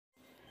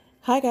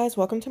Hi guys,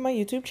 welcome to my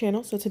YouTube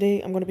channel. So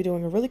today I'm going to be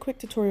doing a really quick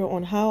tutorial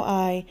on how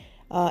I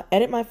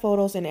edit my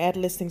photos and add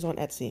listings on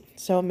Etsy.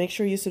 So make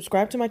sure you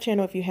subscribe to my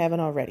channel if you haven't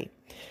already.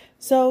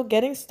 So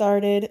getting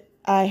started,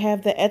 I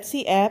have the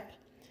Etsy app,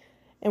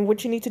 and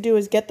what you need to do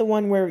is get the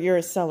one where you're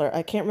a seller.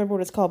 I can't remember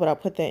what it's called, but I'll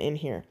put that in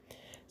here.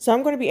 So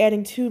I'm going to be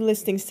adding 2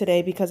 listings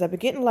today because I've been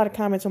getting a lot of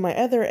comments on my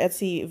other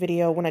Etsy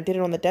video when I did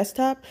it on the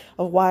desktop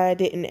of why I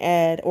didn't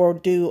add or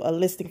do a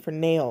listing for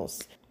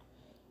nails.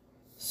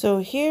 So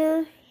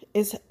here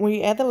is when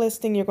you add the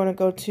listing, you're going to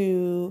go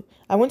to,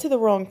 I went to the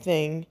wrong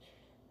thing.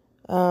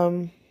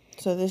 So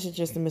this is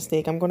just a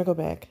mistake. I'm going to go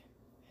back.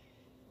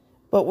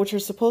 But what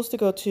you're supposed to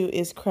go to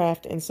is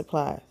craft and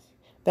supplies.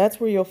 That's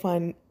where you'll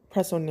find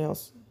press-on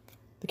nails,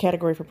 the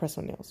category for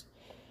press-on nails.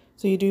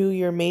 So you do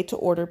your made to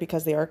order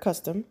because they are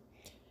custom.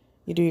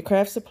 You do your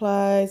craft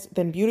supplies,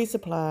 then beauty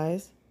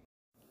supplies,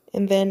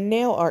 and then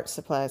nail art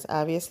supplies,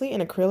 obviously,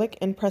 and acrylic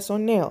and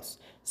press-on nails.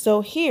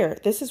 So here,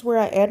 this is where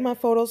I add my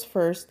photos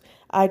first.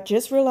 I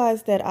just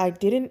realized that I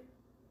didn't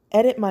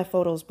edit my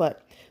photos,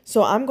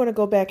 so I'm going to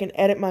go back and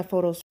edit my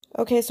photos.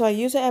 Okay, so I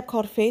use an app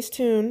called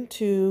Facetune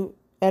to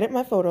edit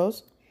my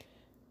photos.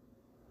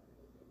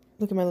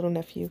 Look at my little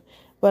nephew.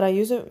 But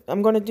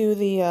I'm going to do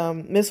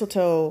the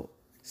mistletoe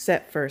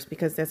set first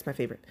because that's my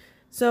favorite.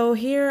 So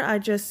here I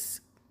just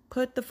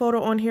put the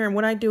photo on here, and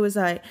what I do is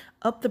I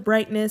up the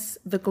brightness,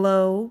 the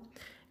glow,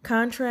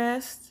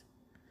 contrast.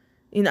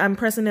 And I'm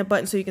pressing that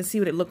button so you can see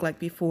what it looked like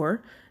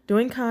before.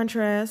 Doing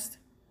contrast,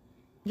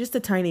 just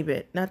a tiny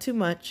bit, not too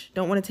much.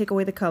 Don't want to take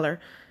away the color.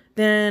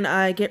 Then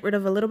I get rid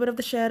of a little bit of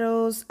the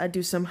shadows. I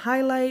do some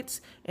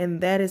highlights, and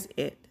that is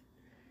it.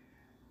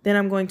 Then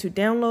I'm going to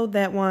download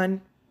that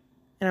one,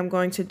 and I'm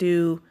going to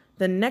do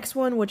the next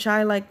one, which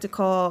I like to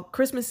call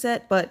Christmas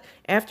set, but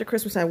after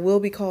Christmas I will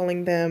be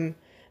calling them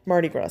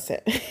Mardi Gras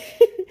set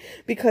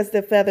because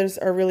the feathers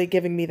are really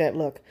giving me that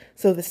look.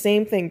 So the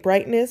same thing,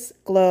 brightness,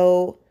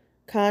 glow,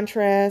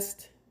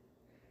 contrast,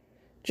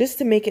 just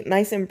to make it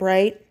nice and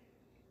bright,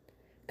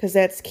 because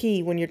that's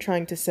key when you're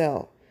trying to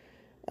sell.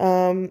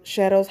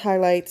 Shadows,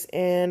 highlights,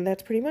 and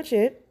that's pretty much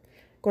it.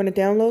 Going to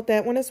download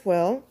that one as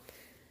well.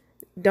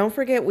 Don't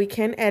forget we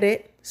can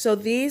edit. So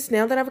these,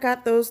 now that I've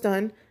got those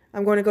done,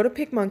 I'm going to go to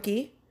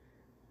PicMonkey,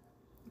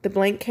 the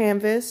blank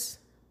canvas,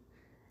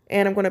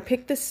 and I'm going to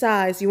pick the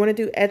size. You want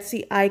to do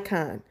Etsy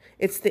icon.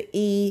 It's the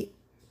E,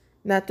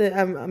 not the,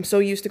 I'm so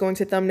used to going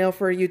to thumbnail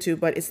for YouTube,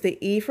 but it's the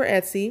E for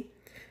Etsy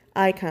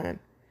icon.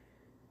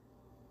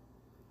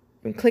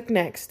 And click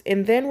next.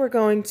 And then we're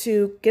going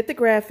to get the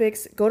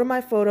graphics, go to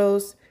my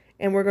photos,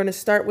 and we're going to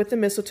start with the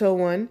mistletoe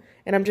one.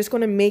 And I'm just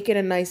going to make it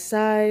a nice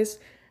size.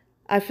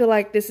 I feel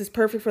like this is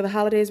perfect for the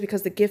holidays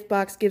because the gift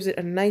box gives it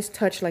a nice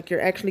touch, like you're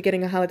actually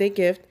getting a holiday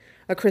gift,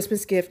 a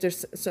Christmas gift, or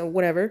so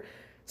whatever.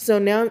 So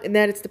now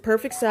that it's the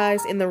perfect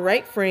size in the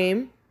right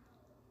frame,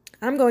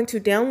 I'm going to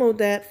download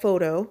that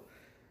photo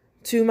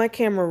to my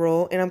camera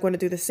roll, and I'm going to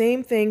do the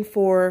same thing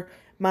for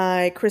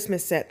my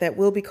Christmas set that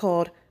will be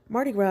called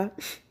Mardi Gras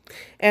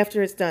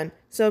after it's done.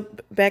 So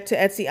back to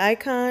Etsy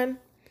icon.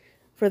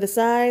 For the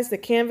size, the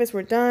canvas,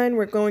 we're done.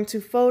 We're going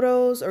to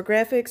photos or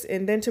graphics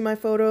and then to my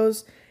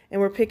photos, and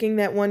we're picking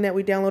that one that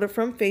we downloaded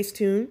from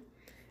Facetune.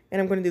 And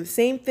I'm going to do the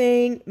same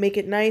thing, make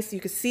it nice. You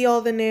can see all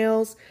the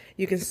nails.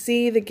 You can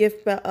see the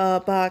gift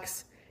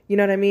box. You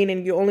know what I mean?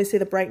 And you only see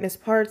the brightness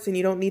parts, and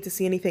you don't need to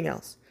see anything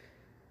else.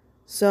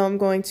 So I'm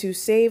going to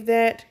save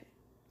that.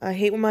 I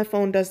hate when my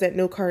phone does that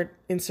no card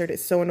insert.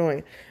 It's so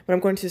annoying. But I'm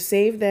going to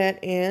save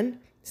that and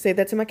save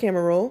that to my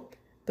camera roll.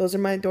 Those are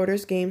my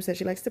daughter's games that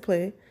she likes to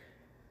play.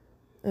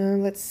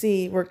 Let's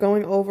see. We're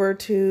going over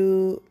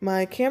to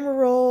my camera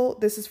roll.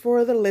 This is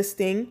for the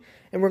listing.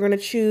 And we're going to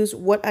choose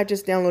what I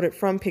just downloaded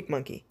from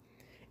PicMonkey.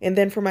 And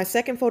then for my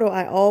second photo,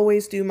 I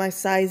always do my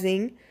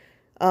sizing,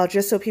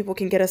 just so people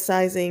can get a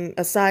size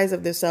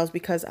of themselves,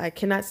 because I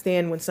cannot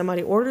stand when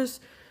somebody orders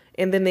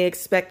and then they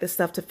expect the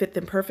stuff to fit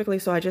them perfectly.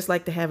 So I just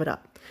like to have it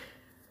up.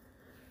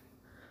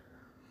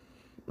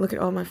 Look at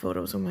all my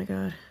photos. Oh my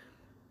God.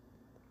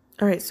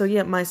 All right. So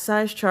yeah, my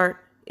size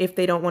chart if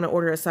they don't want to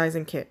order a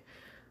sizing kit.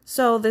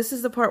 So this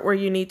is the part where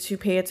you need to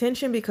pay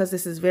attention because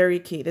this is very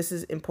key. This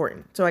is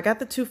important. So I got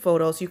the 2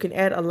 photos. You can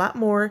add a lot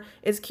more.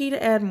 It's key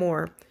to add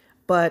more.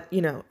 But,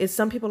 you know,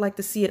 some people like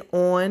to see it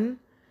on.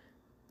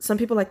 Some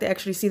people like to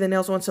actually see the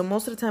nails on. So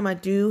most of the time I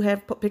do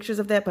have pictures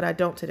of that, but I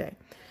don't today.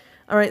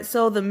 All right.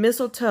 So the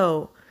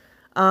mistletoe,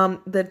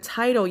 the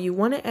title, you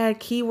want to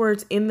add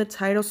keywords in the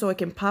title so it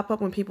can pop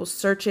up when people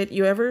search it.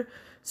 You ever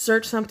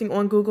search something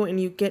on Google and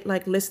you get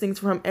like listings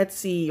from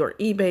Etsy or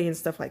eBay and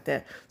stuff like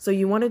that. So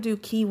you want to do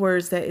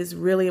keywords. That is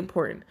really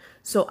important.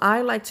 So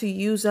I like to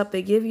use up,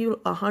 they give you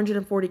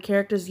 140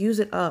 characters, use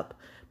it up.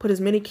 Put as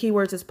many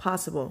keywords as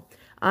possible.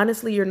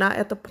 Honestly, you're not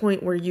at the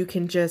point where you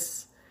can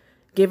just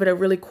give it a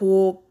really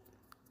cool,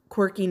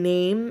 quirky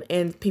name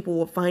and people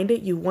will find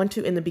it. You want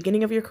to, in the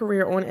beginning of your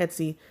career on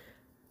Etsy,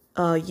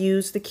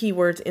 use the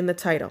keywords in the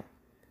title.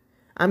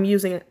 I'm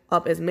using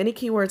up as many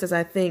keywords as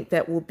I think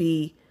that will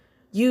be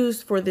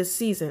used for this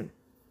season.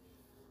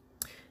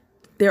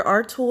 There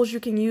are tools you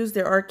can use.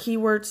 There are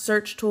keyword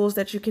search tools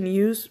that you can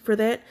use for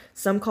that.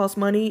 Some cost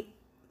money,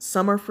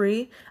 some are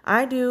free.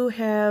 I do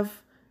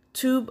have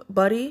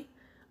TubeBuddy.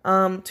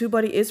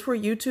 TubeBuddy is for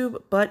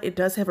YouTube, but it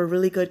does have a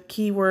really good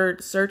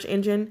keyword search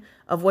engine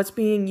of what's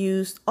being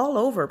used all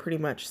over pretty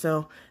much.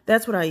 So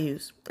that's what I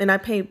use. And I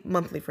pay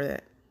monthly for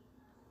that.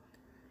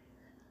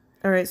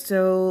 All right,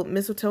 so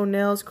mistletoe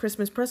nails,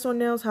 Christmas press-on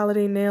nails,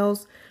 holiday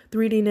nails,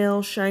 3D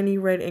nails, shiny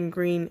red and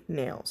green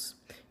nails.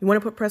 You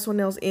want to put press-on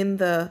nails in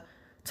the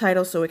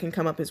title so it can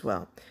come up as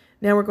well.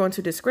 Now we're going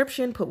to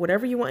description. Put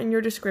whatever you want in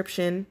your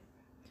description.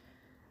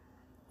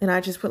 And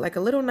I just put like a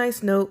little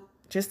nice note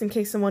just in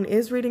case someone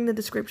is reading the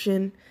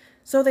description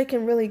so they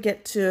can really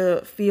get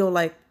to feel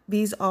like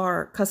these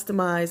are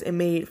customized and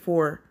made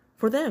for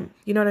them.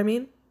 You know what I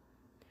mean?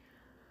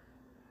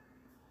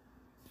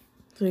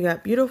 So we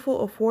got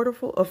beautiful,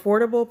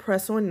 affordable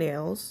press-on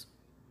nails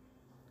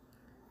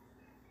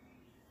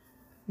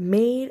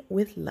made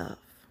with love,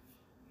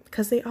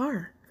 because they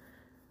are.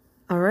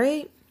 All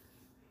right.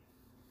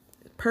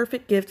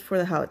 Perfect gift for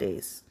the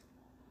holidays.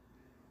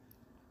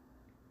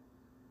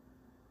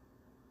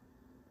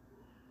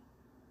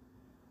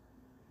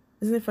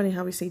 Isn't it funny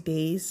how we say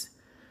days,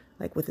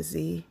 like with a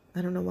Z?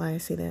 I don't know why I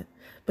say that.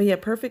 But yeah,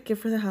 perfect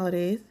gift for the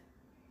holidays.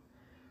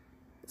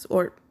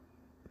 Or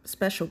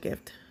special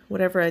gift,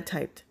 whatever I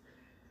typed.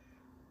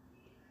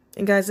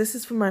 And guys, this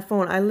is from my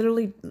phone. I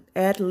literally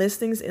add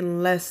listings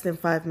in less than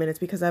 5 minutes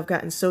because I've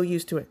gotten so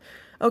used to it.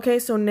 Okay,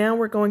 so now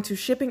we're going to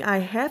shipping. I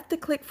have to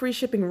click free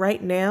shipping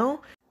right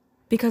now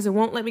because it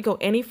won't let me go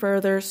any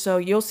further. So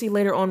you'll see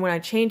later on when I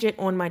change it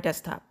on my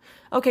desktop.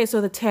 Okay, so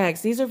the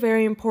tags. These are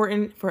very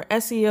important for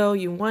SEO.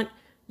 You want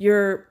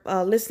your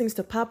listings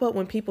to pop up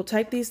when people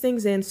type these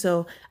things in.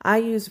 So I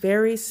use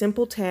very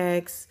simple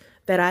tags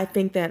that I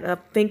think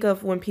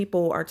of when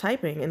people are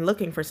typing and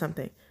looking for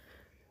something.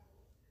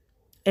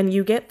 And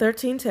you get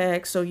 13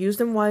 tags, so use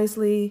them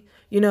wisely.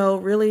 You know,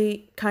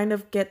 really kind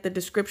of get the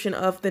description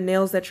of the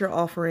nails that you're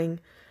offering.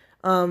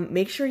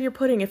 Make sure you're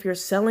putting, if you're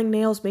selling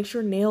nails, make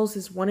sure nails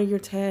is one of your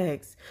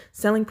tags.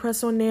 Selling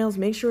press-on nails,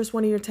 make sure it's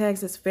one of your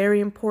tags. It's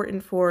very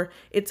important for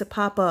it to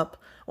pop up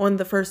on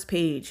the first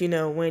page, you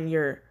know,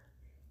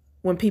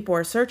 when people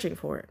are searching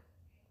for it.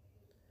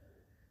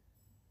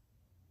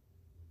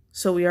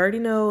 So we already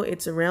know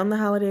it's around the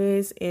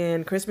holidays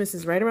and Christmas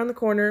is right around the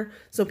corner.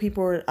 So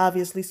people are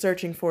obviously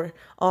searching for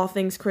all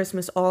things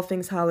Christmas, all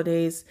things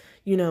holidays,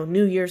 you know,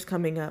 New Year's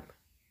coming up,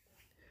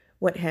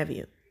 what have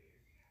you.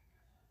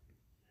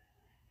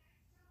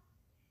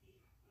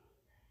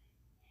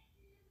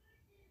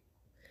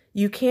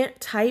 You can't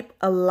type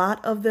a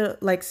lot of the,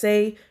 like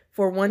say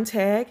for one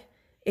tag,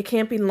 it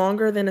can't be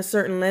longer than a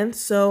certain length.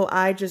 So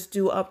I just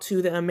do up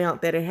to the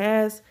amount that it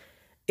has.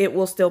 It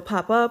will still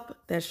pop up.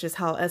 That's just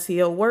how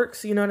SEO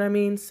works. You know what I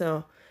mean?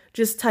 So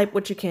just type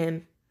what you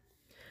can,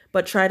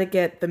 but try to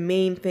get the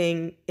main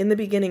thing in the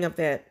beginning of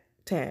that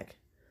tag.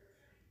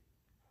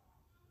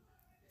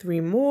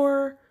 3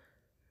 more.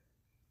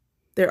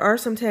 There are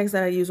some tags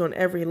that I use on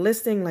every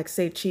listing, like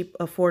say cheap,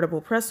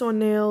 affordable press-on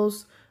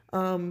nails,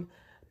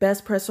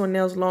 best press-on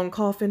nails, long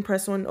coffin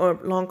press-on or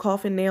long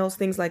coffin nails,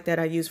 things like that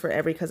I use for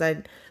every, because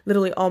I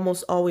literally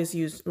almost always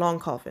use long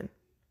coffin.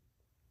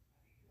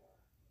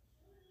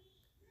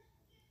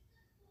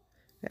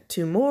 Got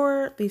 2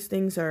 more. These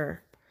things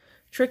are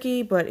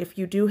tricky, but if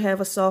you do have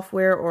a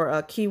software or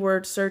a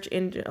keyword search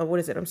engine,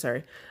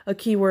 a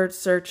keyword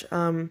search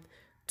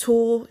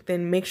tool,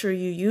 then make sure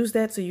you use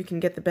that so you can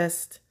get the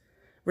best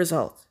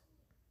results.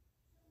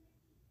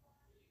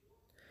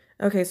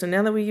 Okay, so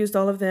now that we used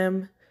all of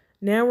them,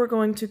 now we're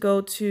going to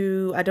go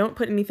to, I don't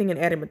put anything in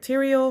added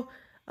material.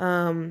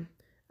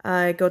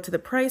 I go to the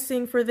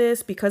pricing for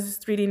this. Because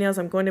it's 3D nails,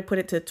 I'm going to put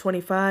it to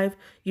 $25.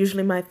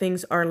 Usually my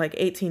things are like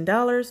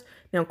 $18.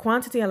 Now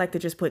quantity, I like to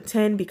just put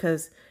 10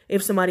 because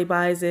if somebody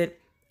buys it,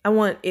 I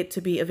want it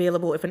to be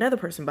available if another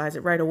person buys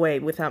it right away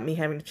without me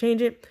having to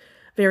change it.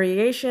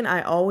 Variation,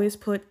 I always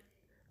put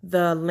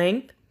the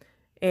length,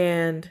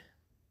 and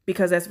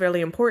because that's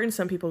really important.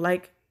 Some people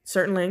like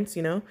certain lengths,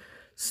 you know.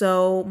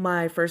 So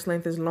my first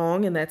length is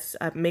long, and I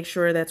make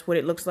sure that's what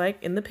it looks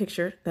like in the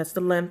picture. That's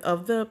the length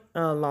of the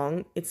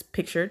long. It's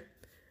pictured.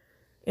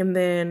 And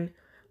then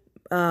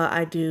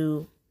I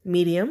do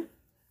medium.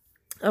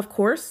 Of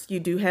course, I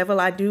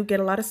do get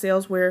a lot of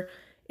sales where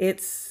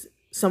it's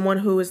someone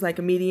who is like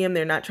a medium.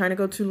 They're not trying to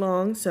go too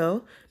long.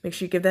 So make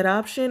sure you give that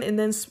option. And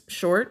then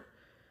short.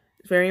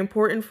 It's very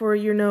important for,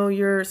 you know,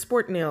 your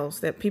sport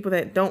nails, that people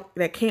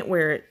that can't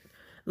wear it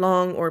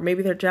long, or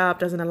maybe their job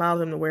doesn't allow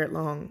them to wear it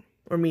long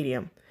or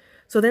medium.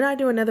 So then I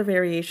do another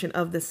variation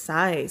of the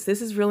size. This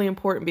is really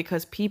important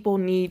because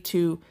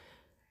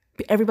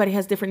everybody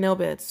has different nail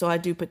beds. So I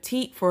do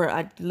petite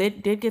I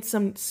did get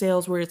some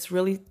sales where it's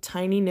really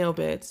tiny nail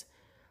beds.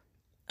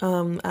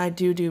 I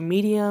do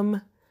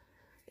medium,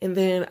 and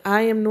then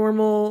I am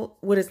normal.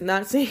 What is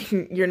not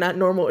saying you're not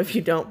normal if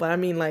you don't, but I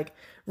mean like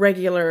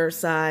regular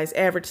size,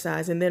 average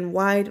size, and then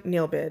wide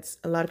nail beds.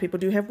 A lot of people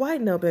do have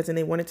wide nail beds and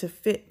they want it to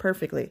fit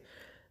perfectly.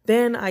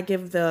 Then I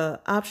give the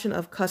option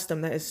of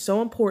custom. That is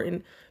so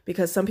important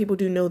because some people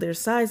do know their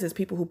sizes.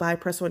 People who buy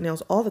press-on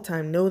nails all the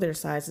time know their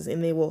sizes,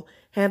 and they will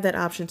have that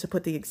option to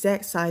put the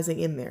exact sizing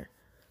in there.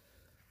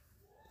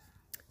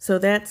 So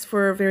that's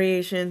for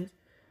variation.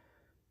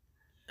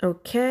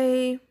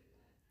 Okay.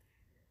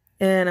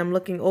 And I'm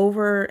looking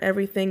over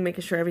everything,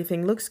 making sure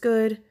everything looks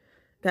good.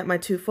 Got my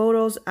 2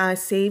 photos. I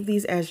save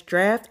these as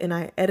draft and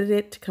I edit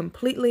it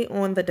completely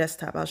on the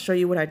desktop. I'll show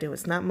you what I do.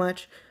 It's not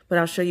much, but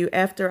I'll show you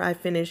after I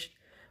finish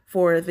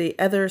for the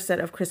other set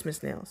of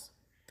Christmas nails.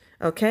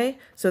 Okay,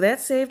 so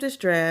that's saved as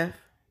draft.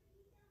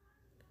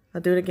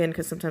 I'll do it again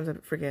because sometimes I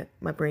forget.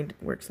 My brain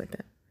works like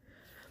that.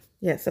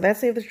 Yeah, so that's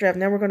saved as draft.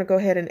 Now we're going to go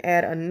ahead and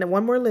add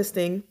one more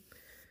listing.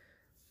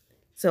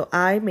 So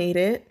I made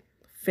it.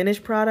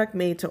 Finished product,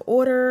 made to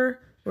order.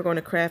 We're going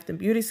to craft and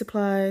beauty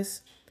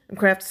supplies.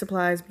 Craft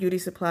supplies, beauty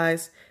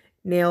supplies,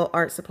 nail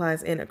art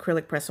supplies, and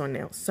acrylic press-on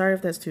nails. Sorry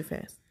if that's too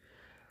fast.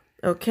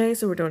 Okay,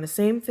 so we're doing the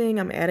same thing.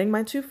 I'm adding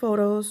my 2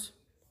 photos.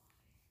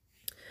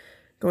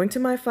 Going to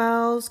my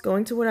files,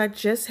 going to what I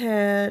just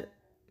had,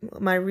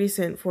 my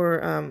recent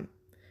for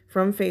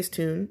from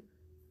Facetune,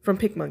 from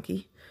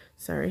PicMonkey,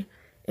 sorry.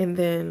 And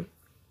then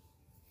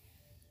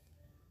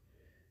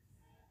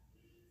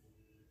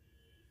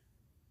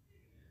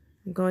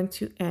I'm going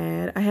to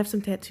add, I have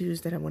some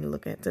tattoos that I want to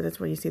look at, so that's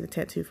where you see the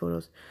tattoo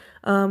photos.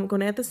 I'm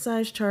going to add the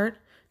size chart,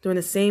 doing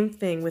the same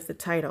thing with the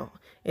title.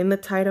 In the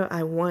title,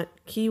 I want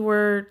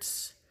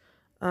keywords.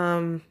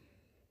 That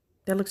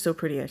looks so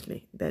pretty,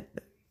 actually, the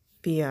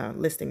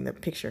listing, the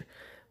picture.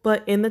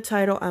 But in the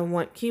title, I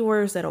want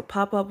keywords that'll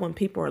pop up when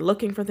people are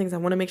looking for things. I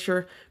want to make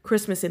sure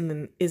Christmas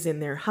is in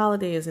there,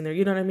 holiday is in there,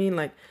 you know what I mean?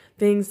 Like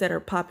things that are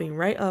popping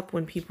right up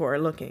when people are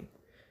looking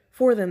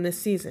for them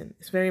this season.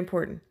 It's very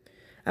important.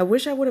 I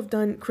wish I would have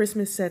done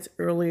Christmas sets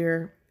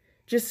earlier,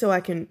 just so I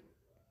can,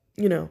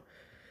 you know,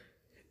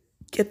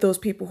 get those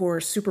people who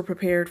are super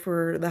prepared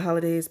for the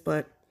holidays,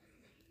 but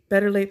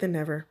better late than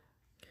never.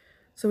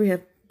 So we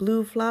have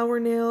blue flower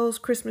nails,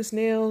 Christmas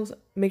nails.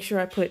 Make sure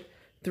I put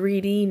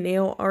 3D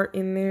nail art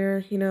in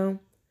there, you know.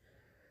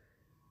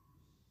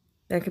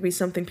 That could be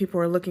something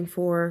people are looking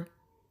for.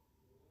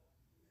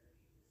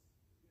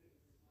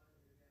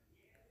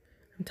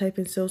 I'm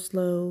typing so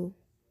slow.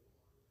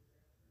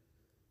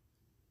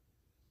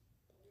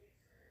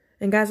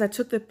 And guys, I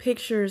took the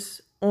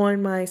pictures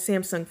on my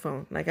Samsung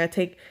phone. Like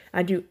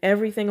I do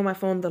everything on my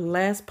phone. The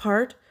last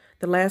part,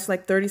 the last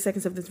like 30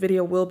 seconds of this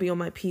video will be on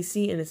my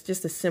PC, and it's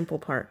just a simple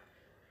part.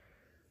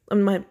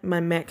 On my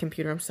Mac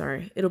computer, I'm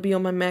sorry. It'll be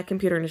on my Mac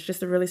computer, and it's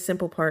just a really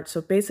simple part.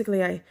 So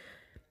basically,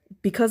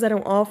 because I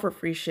don't offer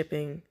free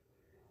shipping,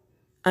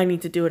 I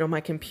need to do it on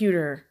my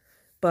computer.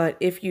 But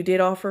if you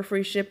did offer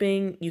free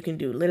shipping, you can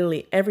do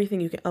literally everything.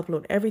 You can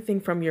upload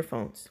everything from your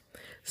phones.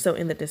 So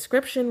in the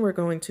description, we're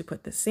going to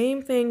put the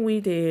same thing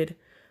we did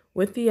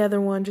with the other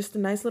one, just a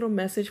nice little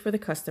message for the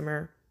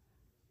customer.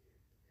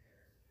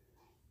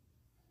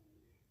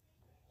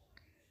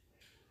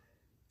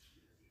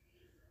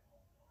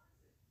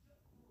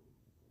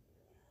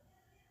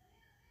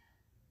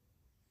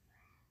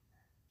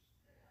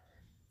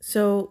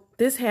 So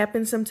this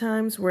happens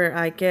sometimes where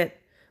I get,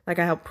 like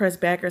I'll press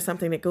back or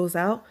something that goes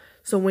out.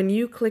 So when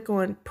you click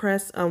on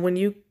when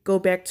you go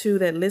back to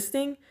that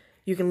listing,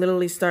 you can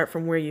literally start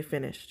from where you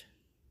finished.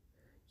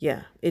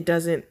 Yeah, it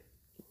doesn't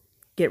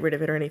get rid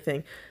of it or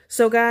anything.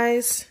 So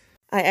guys,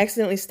 I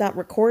accidentally stopped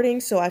recording,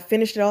 so I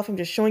finished it off. I'm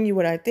just showing you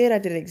what I did. I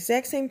did the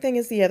exact same thing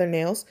as the other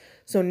nails.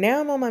 So now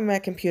I'm on my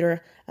Mac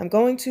computer. I'm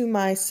going to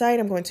my site.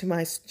 I'm going to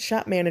my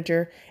shop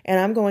manager, and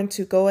I'm going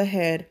to go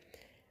ahead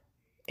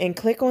and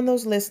click on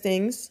those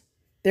listings.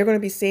 They're going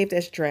to be saved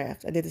as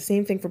drafts. I did the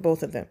same thing for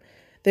both of them.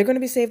 They're going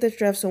to be saved as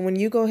drafts. So when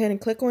you go ahead and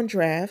click on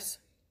drafts,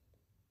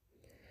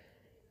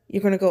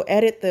 you're going to go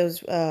edit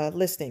those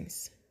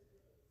listings.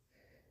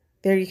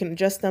 There you can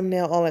adjust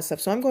thumbnail, all that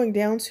stuff. So I'm going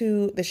down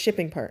to the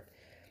shipping part.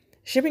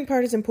 Shipping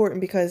part is important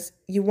because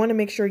you want to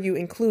make sure you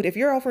include, if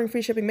you're offering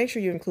free shipping, make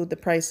sure you include the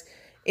price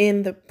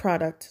in the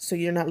product so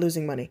you're not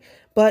losing money.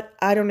 But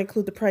I don't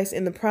include the price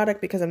in the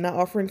product because I'm not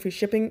offering free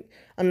shipping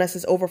unless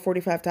it's over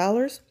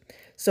 $45.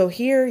 So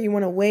here you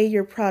want to weigh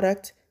your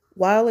product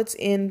while it's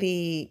in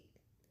the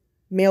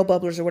mail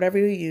bubblers or whatever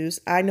you use.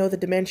 I know the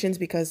dimensions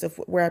because of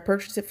where I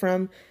purchased it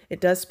from.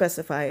 It does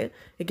specify it.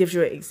 It gives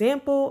you an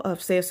example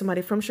of, say, if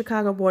somebody from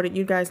Chicago bought it.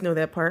 You guys know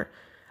that part.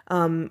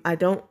 I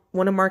don't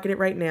want to market it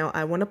right now.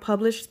 I want to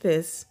publish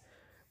this,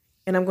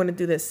 and I'm going to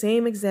do the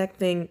same exact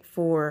thing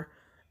for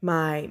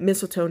my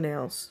mistletoe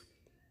nails.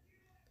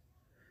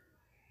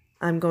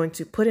 I'm going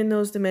to put in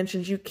those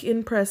dimensions. You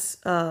can press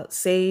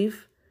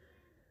save,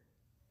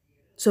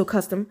 so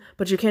custom,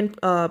 but you can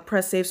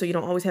press save so you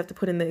don't always have to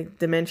put in the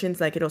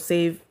dimensions. Like it'll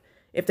save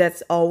if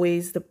that's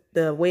always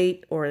the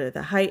weight or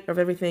the height of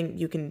everything,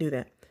 you can do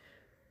that.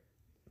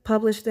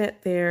 Publish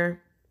that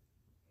there.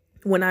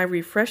 When I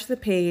refresh the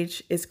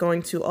page, it's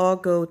going to all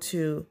go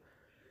to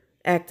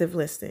active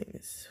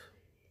listings.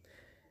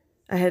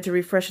 I had to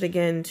refresh it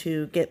again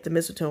to get the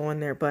mistletoe on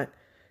there, but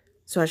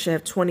so I should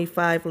have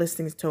 25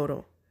 listings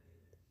total.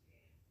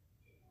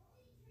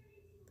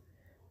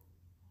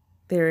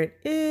 There it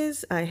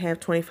is. I have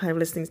 25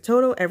 listings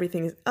total.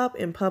 Everything is up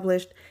and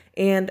published,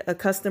 and a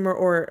customer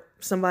or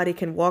somebody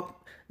can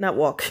not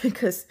walk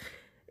because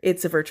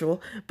it's a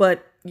virtual,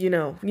 but you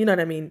know what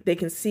I mean. They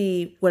can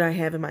see what I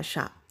have in my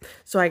shop.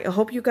 So I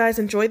hope you guys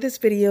enjoyed this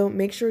video.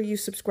 Make sure you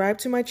subscribe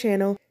to my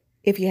channel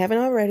if you haven't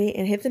already,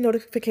 and hit the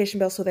notification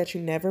bell so that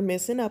you never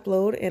miss an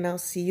upload. And I'll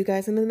see you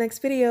guys in the next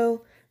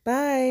video.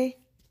 Bye.